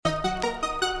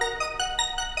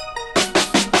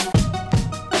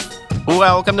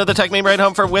Welcome to the Tech Meme Ride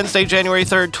Home for Wednesday, January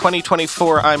 3rd,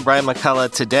 2024. I'm Brian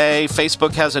McCullough. Today,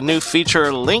 Facebook has a new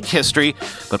feature, Link History,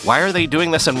 but why are they doing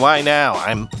this and why now?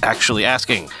 I'm actually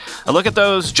asking. A look at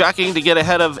those jockeying to get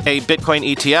ahead of a Bitcoin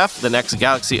ETF. The next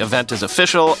Galaxy event is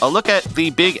official. A look at the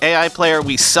big AI player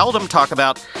we seldom talk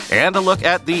about, and a look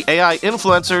at the AI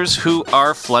influencers who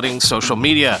are flooding social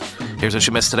media. Here's what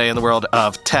you missed today in the world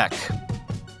of tech.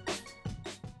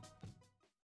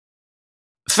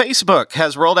 Facebook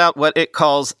has rolled out what it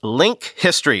calls Link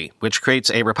History, which creates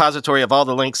a repository of all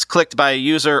the links clicked by a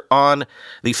user on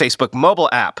the Facebook mobile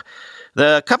app.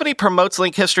 The company promotes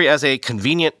Link History as a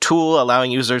convenient tool,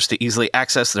 allowing users to easily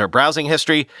access their browsing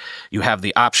history. You have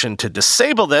the option to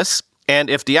disable this, and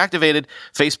if deactivated,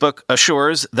 Facebook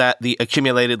assures that the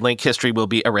accumulated link history will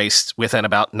be erased within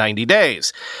about 90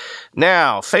 days.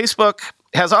 Now, Facebook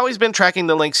has always been tracking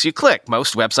the links you click.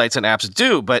 Most websites and apps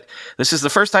do, but this is the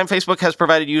first time Facebook has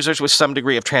provided users with some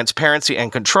degree of transparency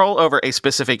and control over a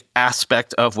specific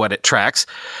aspect of what it tracks.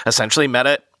 Essentially,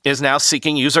 Meta is now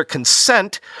seeking user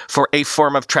consent for a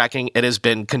form of tracking it has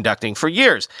been conducting for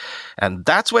years. And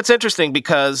that's what's interesting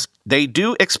because they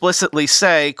do explicitly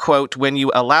say, quote, "When you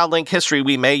allow link history,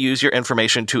 we may use your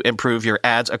information to improve your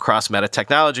ads across Meta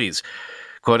technologies."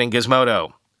 Quoting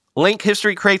Gizmodo, Link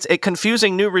History creates a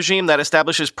confusing new regime that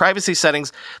establishes privacy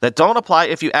settings that don't apply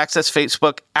if you access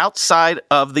Facebook outside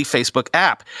of the Facebook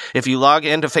app. If you log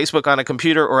into Facebook on a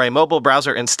computer or a mobile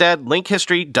browser instead, Link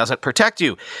History doesn't protect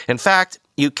you. In fact,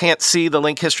 you can't see the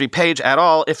link history page at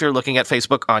all if you're looking at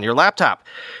Facebook on your laptop.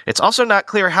 It's also not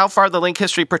clear how far the link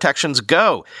history protections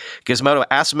go. Gizmodo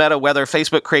asked Meta whether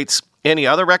Facebook creates any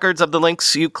other records of the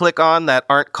links you click on that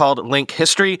aren't called link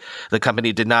history. The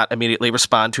company did not immediately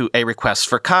respond to a request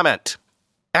for comment.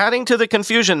 Adding to the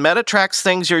confusion, Meta tracks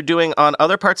things you're doing on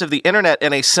other parts of the internet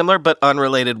in a similar but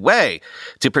unrelated way.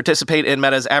 To participate in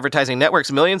Meta's advertising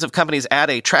networks, millions of companies add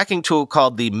a tracking tool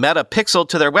called the Meta Pixel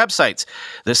to their websites.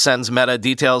 This sends Meta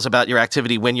details about your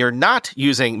activity when you're not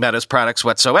using Meta's products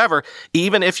whatsoever,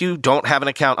 even if you don't have an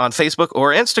account on Facebook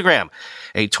or Instagram.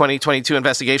 A 2022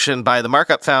 investigation by The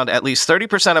Markup found at least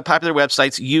 30% of popular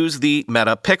websites use the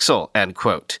Meta Pixel, end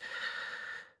quote.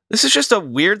 This is just a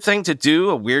weird thing to do,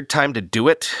 a weird time to do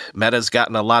it. Meta's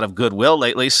gotten a lot of goodwill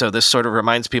lately, so this sort of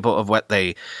reminds people of what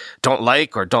they don't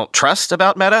like or don't trust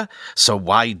about Meta. So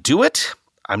why do it?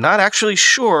 I'm not actually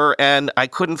sure, and I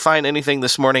couldn't find anything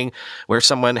this morning where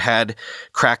someone had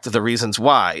cracked the reasons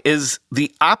why. Is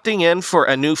the opting in for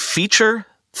a new feature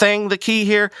thing the key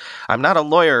here? I'm not a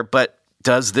lawyer, but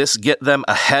does this get them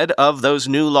ahead of those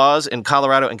new laws in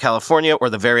Colorado and California or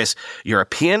the various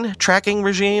European tracking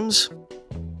regimes?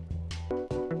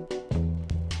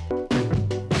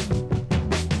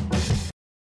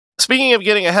 Speaking of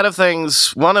getting ahead of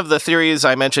things, one of the theories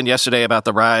I mentioned yesterday about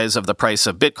the rise of the price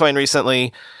of Bitcoin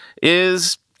recently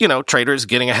is, traders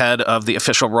getting ahead of the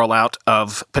official rollout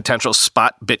of potential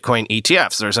spot Bitcoin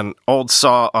ETFs. There's an old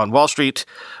saw on Wall Street,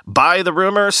 buy the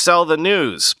rumor, sell the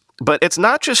news. But it's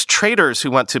not just traders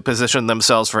who want to position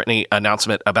themselves for any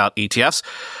announcement about ETFs.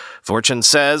 Fortune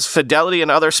says Fidelity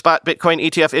and other spot Bitcoin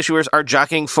ETF issuers are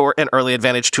jockeying for an early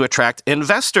advantage to attract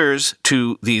investors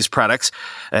to these products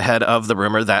ahead of the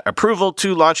rumor that approval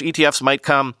to launch ETFs might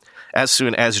come as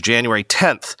soon as January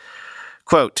 10th.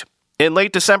 Quote, in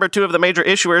late December, two of the major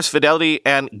issuers, Fidelity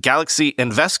and Galaxy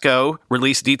Invesco,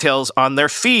 released details on their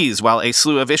fees, while a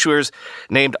slew of issuers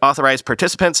named authorized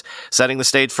participants, setting the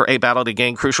stage for a battle to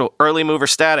gain crucial early mover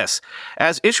status.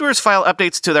 As issuers file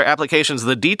updates to their applications,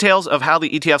 the details of how the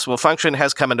ETFs will function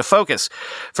has come into focus.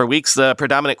 For weeks, the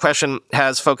predominant question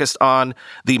has focused on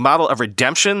the model of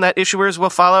redemption that issuers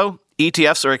will follow.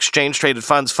 ETFs, or exchange-traded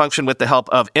funds, function with the help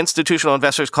of institutional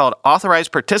investors called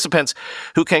authorized participants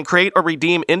who can create or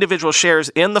redeem individual shares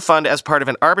in the fund as part of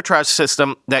an arbitrage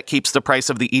system that keeps the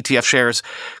price of the ETF shares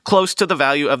close to the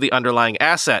value of the underlying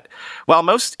asset. While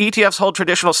most ETFs hold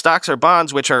traditional stocks or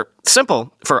bonds, which are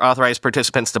simple for authorized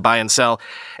participants to buy and sell,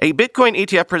 a Bitcoin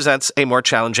ETF presents a more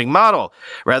challenging model.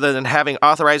 Rather than having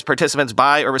authorized participants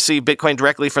buy or receive Bitcoin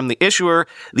directly from the issuer,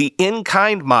 the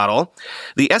in-kind model,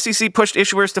 the SEC pushed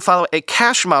issuers to follow a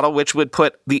cash model, which would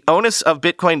put the onus of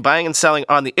Bitcoin buying and selling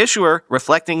on the issuer,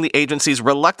 reflecting the agency's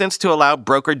reluctance to allow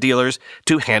broker-dealers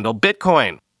to handle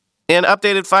Bitcoin. In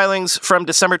updated filings from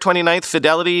December 29th,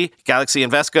 Fidelity, Galaxy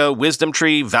Invesco,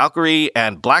 WisdomTree, Valkyrie,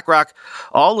 and BlackRock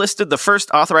all listed the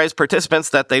first authorized participants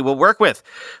that they will work with.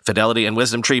 Fidelity and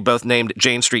WisdomTree both named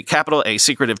Jane Street Capital, a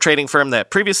secretive trading firm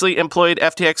that previously employed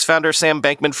FTX founder Sam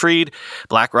Bankman-Fried.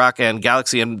 BlackRock and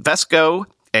Galaxy Invesco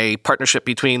a partnership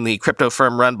between the crypto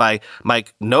firm run by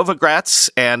Mike Novogratz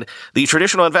and the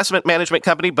traditional investment management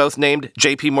company, both named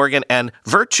JP Morgan and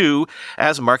Virtu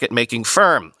as market-making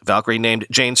firm. Valkyrie named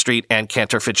Jane Street and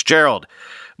Cantor Fitzgerald.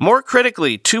 More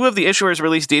critically, two of the issuers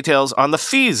released details on the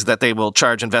fees that they will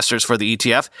charge investors for the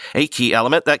ETF, a key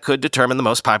element that could determine the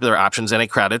most popular options in a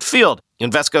crowded field.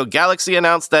 Invesco Galaxy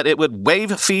announced that it would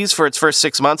waive fees for its first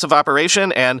 6 months of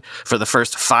operation and for the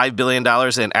first $5 billion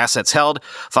in assets held,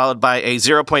 followed by a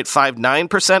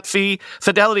 0.59% fee.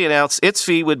 Fidelity announced its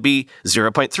fee would be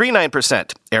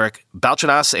 0.39%. Eric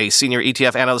Balchunas, a senior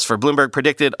ETF analyst for Bloomberg,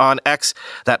 predicted on X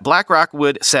that BlackRock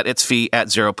would set its fee at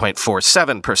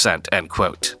 0.47%, end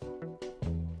quote.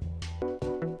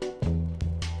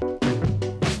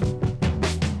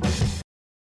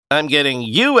 I'm getting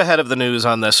you ahead of the news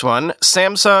on this one.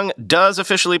 Samsung does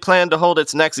officially plan to hold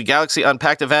its next Galaxy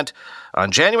Unpacked event on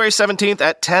January 17th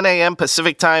at 10 a.m.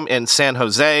 Pacific time in San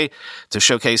Jose to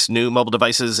showcase new mobile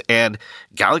devices and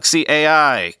Galaxy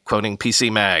AI, quoting PC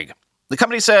Mag. The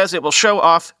company says it will show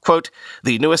off, quote,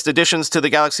 the newest additions to the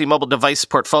Galaxy mobile device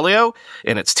portfolio.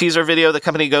 In its teaser video, the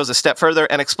company goes a step further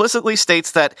and explicitly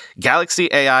states that Galaxy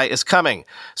AI is coming.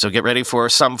 So get ready for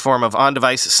some form of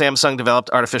on-device Samsung-developed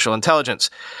artificial intelligence.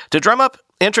 To drum up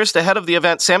interest ahead of the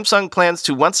event, Samsung plans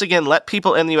to once again let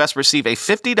people in the U.S. receive a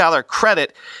 $50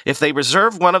 credit if they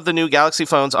reserve one of the new Galaxy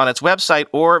phones on its website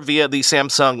or via the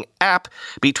Samsung app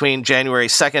between January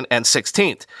 2nd and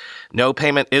 16th. No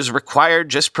payment is required.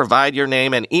 Just provide your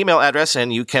name and email address,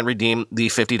 and you can redeem the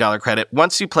 $50 credit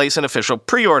once you place an official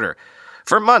pre-order.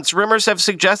 For months, rumors have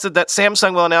suggested that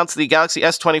Samsung will announce the Galaxy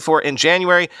S24 in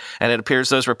January, and it appears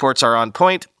those reports are on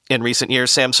point. In recent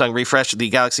years, Samsung refreshed the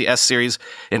Galaxy S series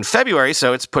in February,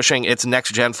 so it's pushing its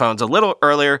next-gen phones a little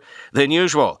earlier than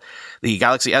usual. The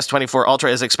Galaxy S24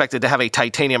 Ultra is expected to have a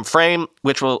titanium frame,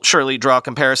 which will surely draw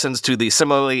comparisons to the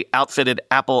similarly outfitted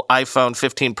Apple iPhone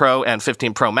 15 Pro and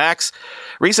 15 Pro Max.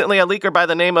 Recently, a leaker by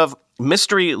the name of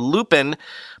Mystery Lupin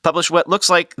published what looks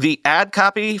like the ad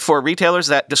copy for retailers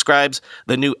that describes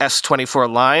the new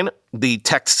S24 line. The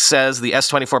text says the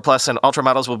S24 Plus and Ultra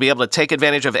models will be able to take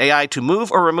advantage of AI to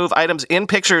move or remove items in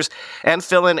pictures and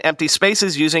fill in empty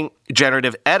spaces using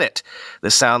generative edit.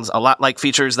 This sounds a lot like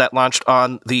features that launched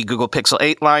on the Google Pixel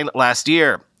 8 line last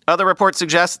year. Other reports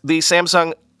suggest the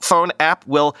Samsung phone app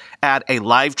will add a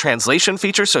live translation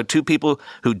feature so two people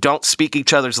who don't speak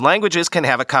each other's languages can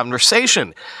have a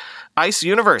conversation. Ice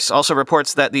Universe also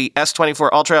reports that the S24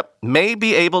 Ultra may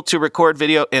be able to record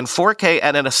video in 4K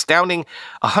at an astounding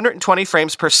 120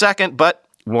 frames per second, but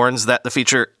warns that the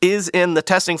feature is in the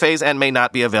testing phase and may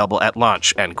not be available at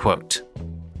launch, end quote.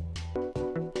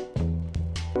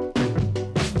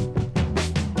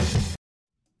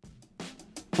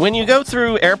 When you go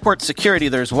through airport security,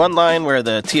 there's one line where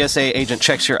the TSA agent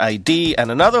checks your ID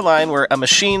and another line where a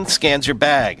machine scans your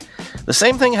bag. The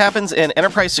same thing happens in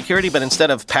enterprise security, but instead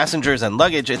of passengers and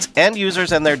luggage, it's end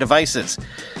users and their devices.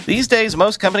 These days,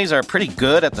 most companies are pretty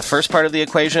good at the first part of the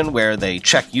equation where they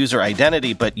check user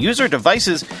identity, but user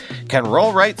devices can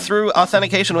roll right through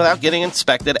authentication without getting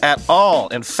inspected at all.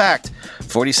 In fact,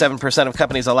 47% of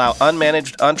companies allow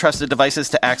unmanaged, untrusted devices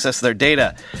to access their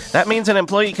data. That means an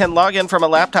employee can log in from a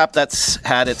laptop that's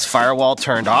had its firewall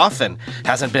turned off and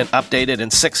hasn't been updated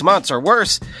in 6 months, or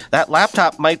worse, that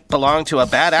laptop might belong to a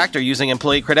bad actor using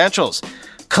employee credentials.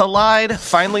 Kolide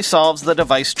finally solves the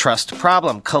device trust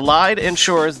problem. Kolide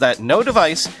ensures that no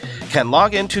device can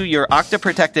log into your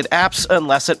Okta-protected apps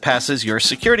unless it passes your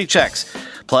security checks.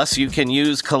 Plus, you can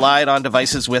use Kolide on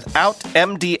devices without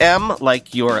MDM,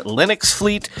 like your Linux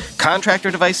fleet, contractor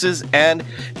devices, and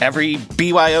every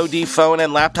BYOD phone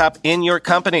and laptop in your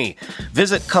company.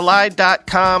 Visit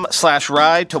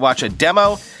Kolide.com/ride to watch a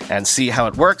demo and see how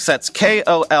it works. That's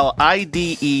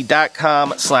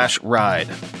KOLIDE.com/ride.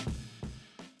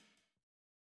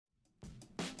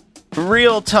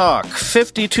 Real talk.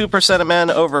 52% of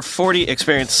men over 40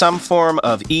 experience some form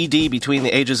of ED between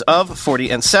the ages of 40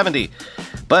 and 70.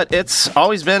 But it's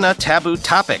always been a taboo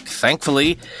topic.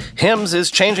 Thankfully, HIMSS is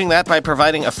changing that by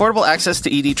providing affordable access to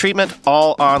ED treatment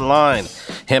all online.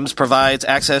 HIMSS provides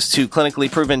access to clinically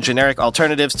proven generic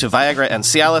alternatives to Viagra and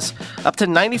Cialis, up to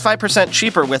 95%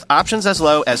 cheaper with options as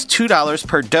low as $2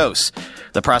 per dose.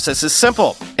 The process is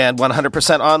simple and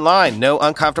 100% online. No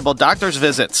uncomfortable doctor's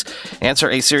visits. Answer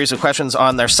a series of questions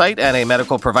on their site, and a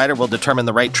medical provider will determine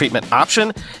the right treatment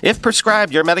option. If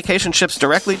prescribed, your medication ships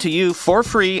directly to you for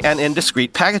free and in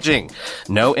discreet packaging.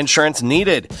 No insurance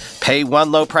needed. Pay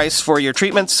one low price for your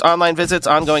treatments, online visits,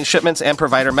 ongoing shipments, and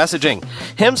provider messaging.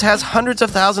 HIMSS has hundreds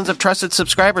of thousands of trusted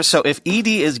subscribers, so if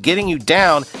ED is getting you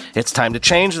down, it's time to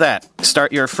change that.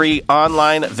 Start your free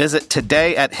online visit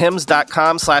today at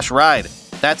hims.com/ride.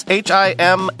 That's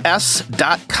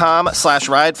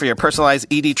HIMS.com/ride for your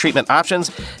personalized ED treatment options.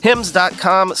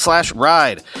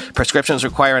 HIMS.com/ride. Prescriptions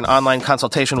require an online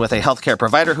consultation with a healthcare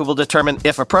provider who will determine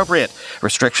if appropriate.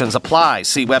 Restrictions apply.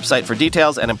 See website for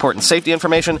details and important safety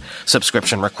information.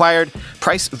 Subscription required.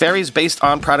 Price varies based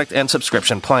on product and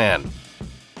subscription plan.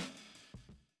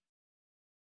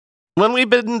 When we've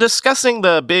been discussing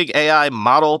the big AI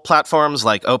model platforms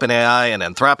like OpenAI and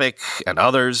Anthropic and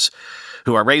others,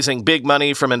 who are raising big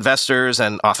money from investors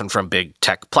and often from big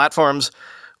tech platforms,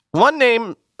 one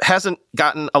name hasn't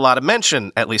gotten a lot of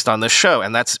mention, at least on this show,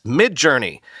 and that's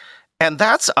Midjourney. And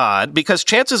that's odd because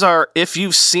chances are if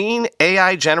you've seen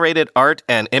AI-generated art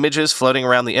and images floating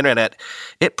around the internet,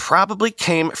 it probably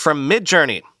came from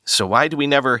Midjourney. So why do we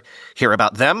never hear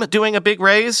about them doing a big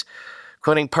raise?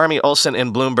 Quoting Parmi Olsen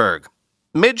in Bloomberg,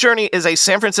 Midjourney is a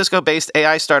San Francisco-based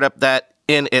AI startup that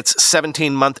in its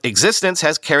 17-month existence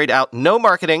has carried out no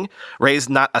marketing, raised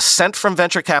not a cent from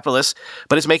venture capitalists,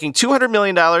 but is making $200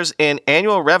 million in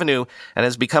annual revenue and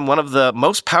has become one of the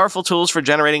most powerful tools for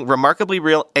generating remarkably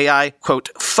real AI, quote,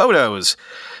 photos.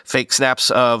 Fake snaps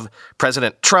of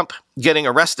President Trump getting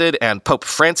arrested and Pope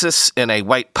Francis in a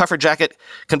white puffer jacket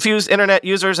confused internet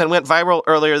users and went viral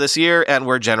earlier this year and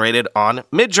were generated on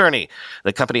Midjourney.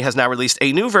 The company has now released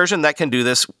a new version that can do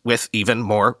this with even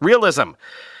more realism.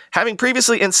 Having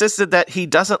previously insisted that he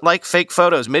doesn't like fake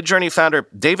photos, Midjourney founder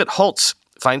David Holtz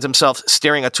finds himself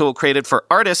steering a tool created for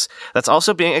artists that's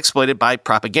also being exploited by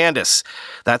propagandists.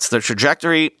 That's the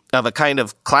trajectory of a kind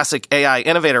of classic AI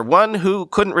innovator, one who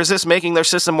couldn't resist making their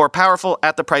system more powerful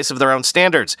at the price of their own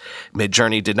standards.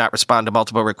 Midjourney did not respond to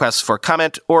multiple requests for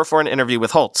comment or for an interview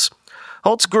with Holtz.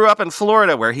 Holtz grew up in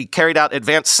Florida, where he carried out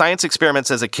advanced science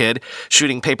experiments as a kid,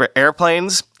 shooting paper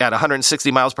airplanes at 160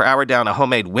 miles per hour down a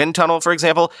homemade wind tunnel, for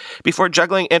example, before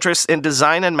juggling interests in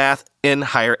design and math in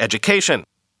higher education.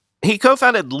 He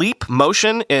co-founded Leap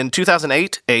Motion in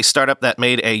 2008, a startup that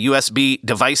made a USB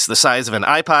device the size of an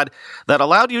iPod that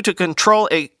allowed you to control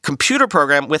a computer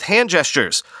program with hand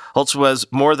gestures. Holtz was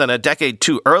more than a decade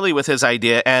too early with his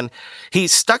idea, and he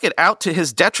stuck it out to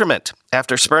his detriment.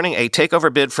 After spurning a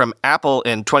takeover bid from Apple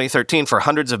in 2013 for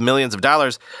hundreds of millions of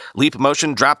dollars, Leap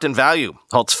Motion dropped in value.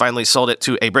 Holtz finally sold it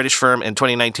to a British firm in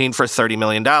 2019 for $30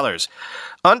 million.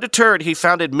 Undeterred, he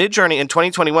founded Midjourney in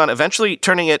 2021, eventually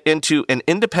turning it into an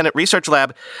independent research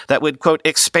lab that would, quote,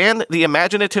 expand the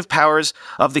imaginative powers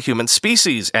of the human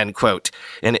species, end quote.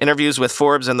 In interviews with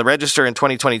Forbes and The Register in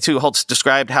 2022, Holtz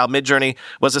described how Midjourney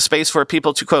was a space for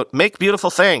people to, quote, make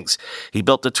beautiful things. He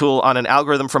built the tool on an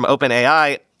algorithm from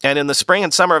OpenAI, and in the spring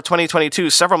and summer of 2022,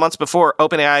 several months before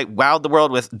OpenAI wowed the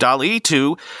world with DALL-E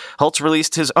 2, Holtz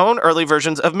released his own early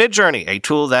versions of Midjourney, a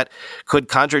tool that could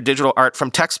conjure digital art from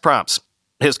text prompts.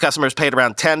 His customers paid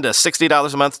around $10 to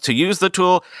 $60 a month to use the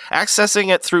tool,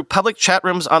 accessing it through public chat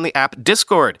rooms on the app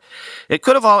Discord. It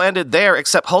could have all ended there,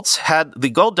 except Holtz had the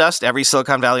gold dust every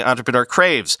Silicon Valley entrepreneur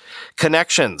craves: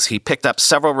 connections. He picked up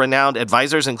several renowned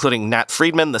advisors, including Nat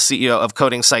Friedman, the CEO of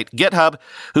coding site GitHub,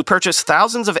 who purchased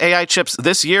thousands of AI chips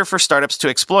this year for startups to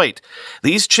exploit.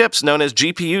 These chips, known as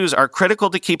GPUs, are critical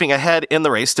to keeping ahead in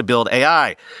the race to build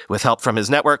AI. With help from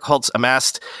his network, Holtz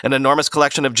amassed an enormous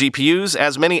collection of GPUs,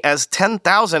 as many as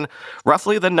 10,000,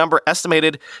 roughly the number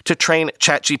estimated to train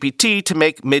ChatGPT to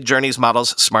make Midjourney's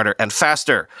models smarter and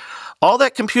faster. All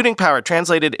that computing power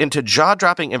translated into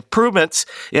jaw-dropping improvements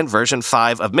in version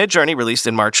 5 of Midjourney, released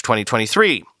in March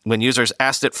 2023. When users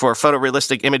asked it for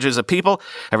photorealistic images of people,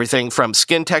 everything from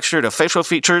skin texture to facial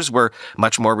features were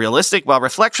much more realistic, while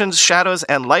reflections, shadows,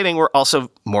 and lighting were also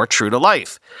more true to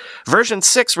life. Version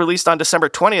 6, released on December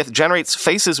 20th, generates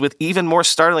faces with even more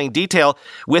startling detail,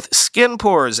 with skin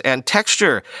pores and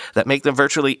texture that make them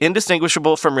virtually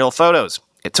indistinguishable from real photos.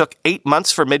 It took 8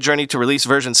 months for Midjourney to release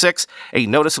version 6, a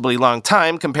noticeably long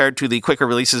time compared to the quicker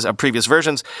releases of previous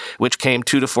versions, which came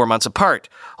 2 to 4 months apart.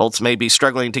 Holtz may be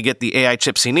struggling to get the AI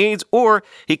chips he needs, or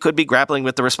he could be grappling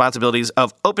with the responsibilities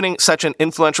of opening such an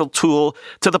influential tool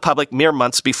to the public mere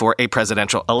months before a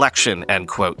presidential election, end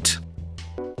quote.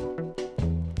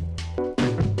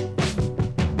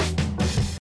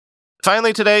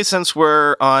 Finally today, since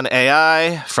we're on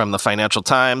AI, from the Financial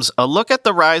Times, a look at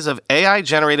the rise of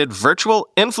AI-generated virtual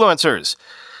influencers,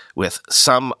 with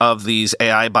some of these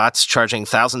AI bots charging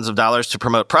thousands of dollars to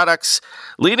promote products,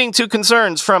 leading to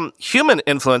concerns from human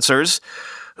influencers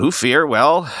who fear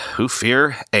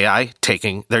AI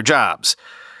taking their jobs.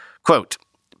 Quote,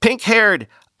 pink-haired,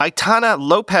 Aitana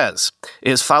Lopez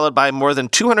is followed by more than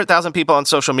 200,000 people on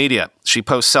social media. She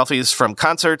posts selfies from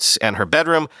concerts and her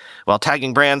bedroom while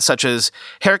tagging brands such as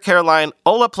hair care line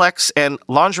Olaplex and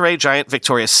lingerie giant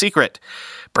Victoria's Secret.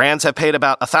 Brands have paid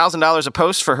about $1,000 a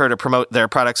post for her to promote their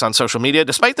products on social media,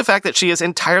 despite the fact that she is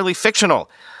entirely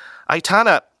fictional.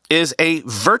 Aitana is a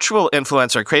virtual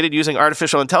influencer created using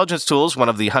artificial intelligence tools, one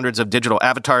of the hundreds of digital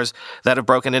avatars that have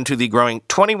broken into the growing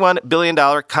 $21 billion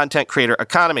content creator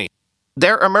economy.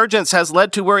 Their emergence has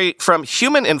led to worry from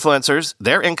human influencers.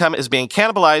 Their income is being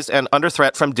cannibalized and under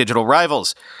threat from digital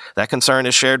rivals. That concern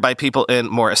is shared by people in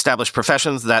more established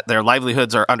professions that their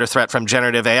livelihoods are under threat from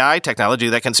generative AI technology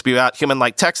that can spew out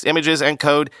human-like text, images, and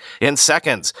code in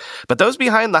seconds. But those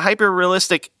behind the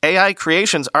hyper-realistic AI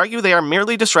creations argue they are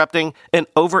merely disrupting an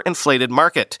overinflated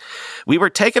market. We were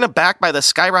taken aback by the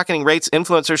skyrocketing rates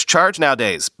influencers charge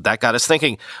nowadays. That got us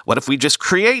thinking, what if we just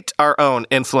create our own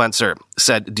influencer?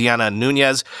 Said Diana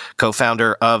Nunez,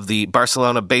 co-founder of the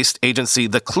Barcelona-based agency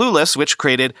The Clueless, which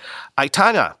created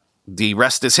Aitana. The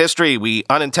rest is history. We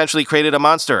unintentionally created a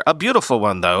monster. A beautiful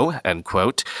one, though, end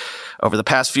quote. Over the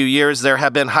past few years, there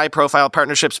have been high-profile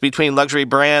partnerships between luxury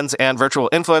brands and virtual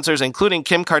influencers, including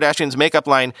Kim Kardashian's makeup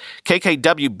line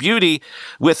KKW Beauty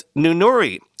with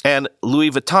Nunuri and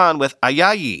Louis Vuitton with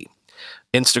Ayayi.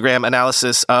 Instagram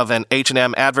analysis of an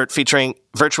H&M advert featuring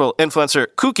virtual influencer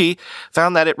Cookie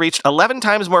found that it reached 11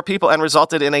 times more people and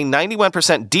resulted in a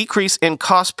 91% decrease in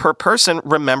cost per person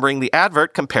remembering the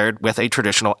advert compared with a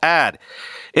traditional ad.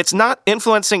 It's not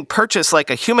influencing purchase like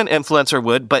a human influencer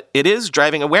would, but it is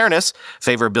driving awareness,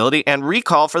 favorability, and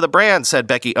recall for the brand, said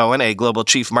Becky Owen, a global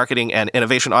chief marketing and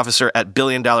innovation officer at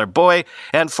Billion Dollar Boy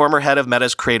and former head of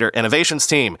Meta's creator innovations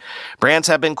team. Brands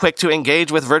have been quick to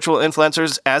engage with virtual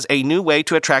influencers as a new way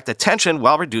to attract attention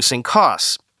while reducing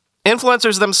costs.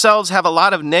 Influencers themselves have a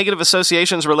lot of negative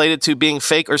associations related to being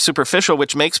fake or superficial,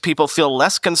 which makes people feel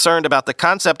less concerned about the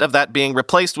concept of that being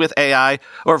replaced with AI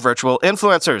or virtual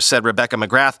influencers, said Rebecca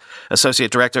McGrath,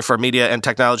 Associate Director for Media and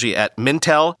Technology at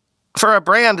Mintel. For a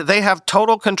brand, they have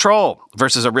total control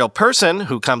versus a real person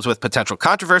who comes with potential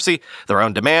controversy, their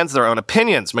own demands, their own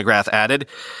opinions, McGrath added.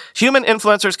 Human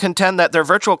influencers contend that their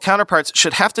virtual counterparts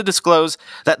should have to disclose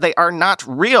that they are not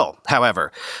real,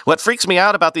 however. What freaks me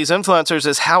out about these influencers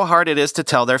is how hard it is to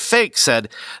tell they're fake, said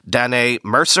Danae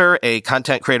Mercer, a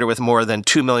content creator with more than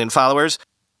 2 million followers.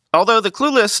 Although The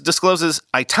Clueless discloses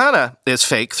Aitana is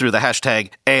fake through the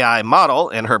hashtag AI model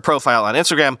in her profile on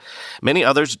Instagram, many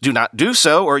others do not do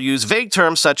so or use vague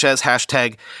terms such as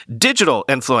hashtag digital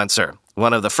influencer.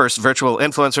 One of the first virtual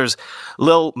influencers,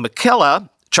 Lil Miquela,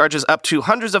 charges up to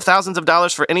hundreds of thousands of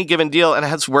dollars for any given deal and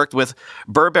has worked with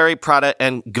Burberry, Prada,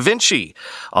 and Givenchy.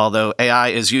 Although AI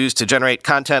is used to generate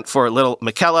content for Lil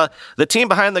Miquela, the team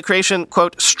behind the creation,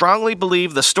 quote, strongly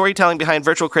believe the storytelling behind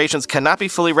virtual creations cannot be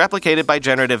fully replicated by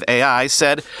generative AI,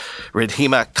 said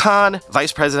Ridhima Khan,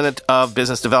 Vice President of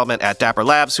Business Development at Dapper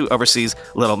Labs, who oversees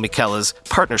Lil Miquela's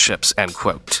partnerships, end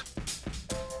quote.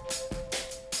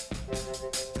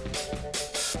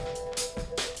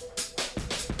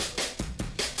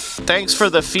 Thanks for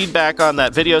the feedback on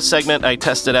that video segment I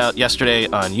tested out yesterday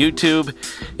on YouTube.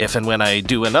 If and when I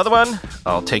do another one,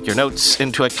 I'll take your notes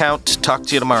into account. Talk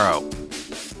to you tomorrow.